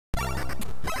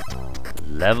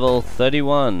Level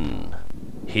 31.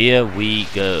 Here we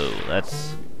go.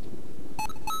 That's...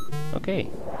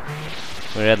 Okay.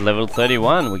 We're at level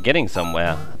 31. We're getting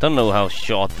somewhere. I don't know how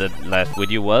short the last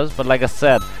video was, but like I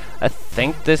said, I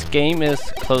think this game is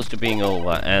close to being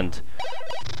over, and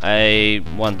I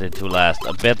want it to last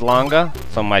a bit longer.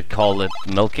 Some might call it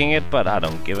milking it, but I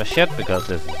don't give a shit, because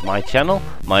this is my channel,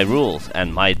 my rules,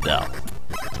 and my death.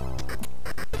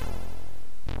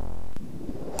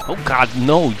 Oh god,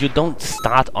 no, you don't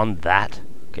start on that.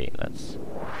 Okay, let's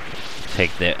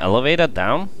take the elevator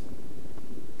down.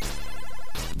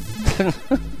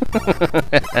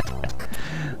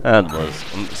 That was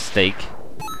a mistake.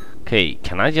 Okay,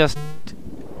 can I just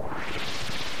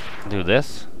do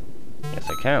this? Yes,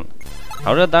 I can.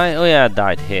 How did I die? Oh yeah, I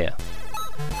died here.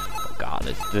 Oh god,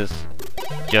 is this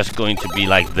just going to be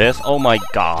like this? Oh my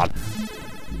god.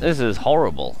 This is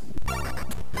horrible.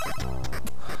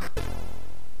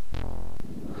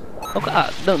 Oh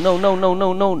god,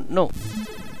 no.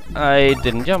 I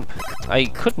didn't jump. I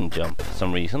couldn't jump for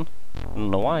some reason. I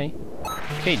don't know why.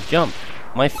 Okay, jump.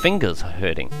 My fingers are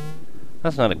hurting.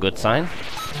 That's not a good sign.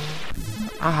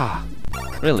 Ah,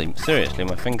 really, seriously,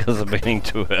 my fingers are beginning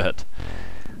to hurt.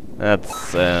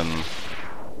 That's,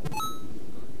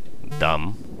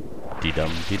 dumb.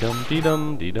 Dee-dum, dee-dum,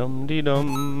 dee-dum, dee-dum,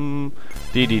 dee-dum,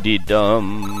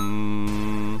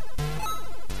 dee-dee-dee-dum.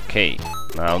 Okay,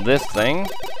 now this thing,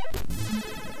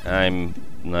 I'm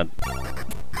not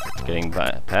getting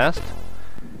past.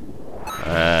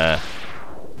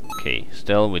 Okay,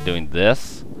 still we're doing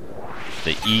this.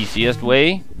 The easiest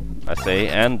way, I say,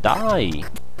 and die.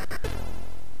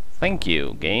 Thank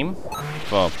you, game,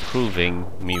 for proving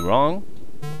me wrong.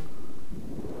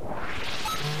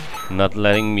 Not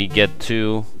letting me get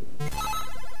to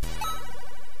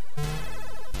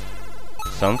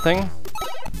something.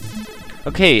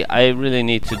 Okay, I really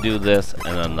need to do this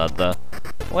in another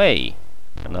way,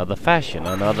 another fashion,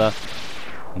 another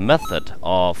method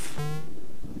of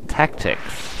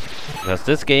tactics. Because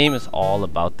this game is all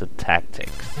about the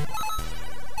tactics.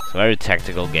 It's a very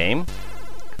tactical game.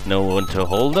 Know when to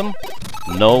hold them,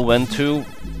 know when to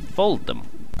fold them.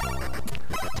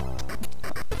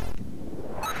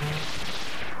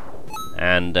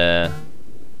 And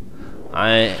I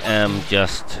am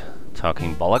just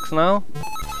talking bollocks now.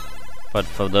 But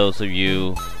for those of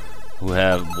you who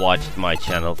have watched my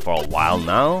channel for a while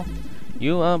now,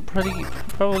 you are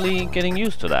probably getting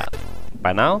used to that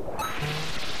by now.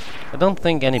 I don't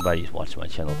think anybody's watched my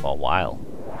channel for a while.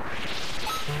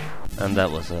 And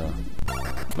that was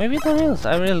maybe there is.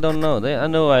 I really don't know. I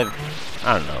don't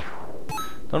know.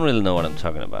 Don't really know what I'm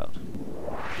talking about.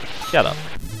 Shut up.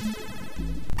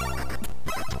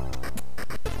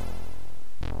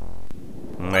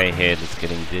 My head is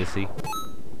getting dizzy.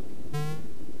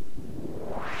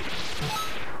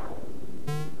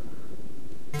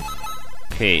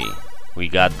 Okay, we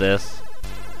got this.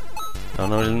 Don't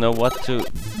really know what to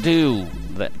do.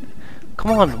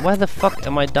 Come on, why the fuck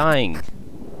am I dying?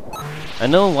 I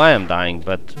know why I'm dying,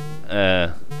 but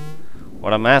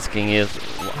what I'm asking is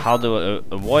how do I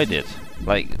avoid it?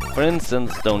 Like, for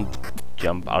instance, don't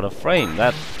jump out of frame.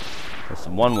 That's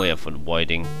one way of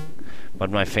avoiding, but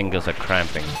my fingers are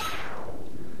cramping.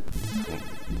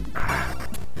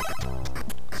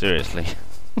 Seriously.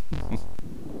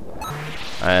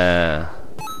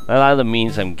 That either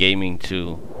means I'm gaming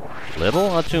too little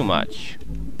or too much.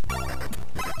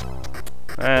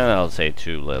 And I'll say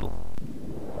too little.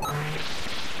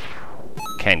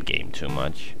 Can't game too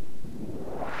much.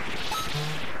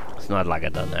 It's not like I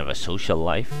don't have a social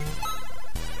life.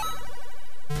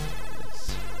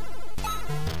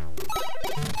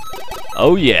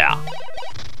 Oh yeah!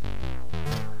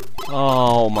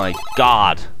 Oh my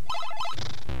god!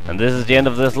 And this is the end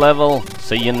of this level.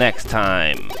 See you next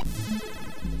time.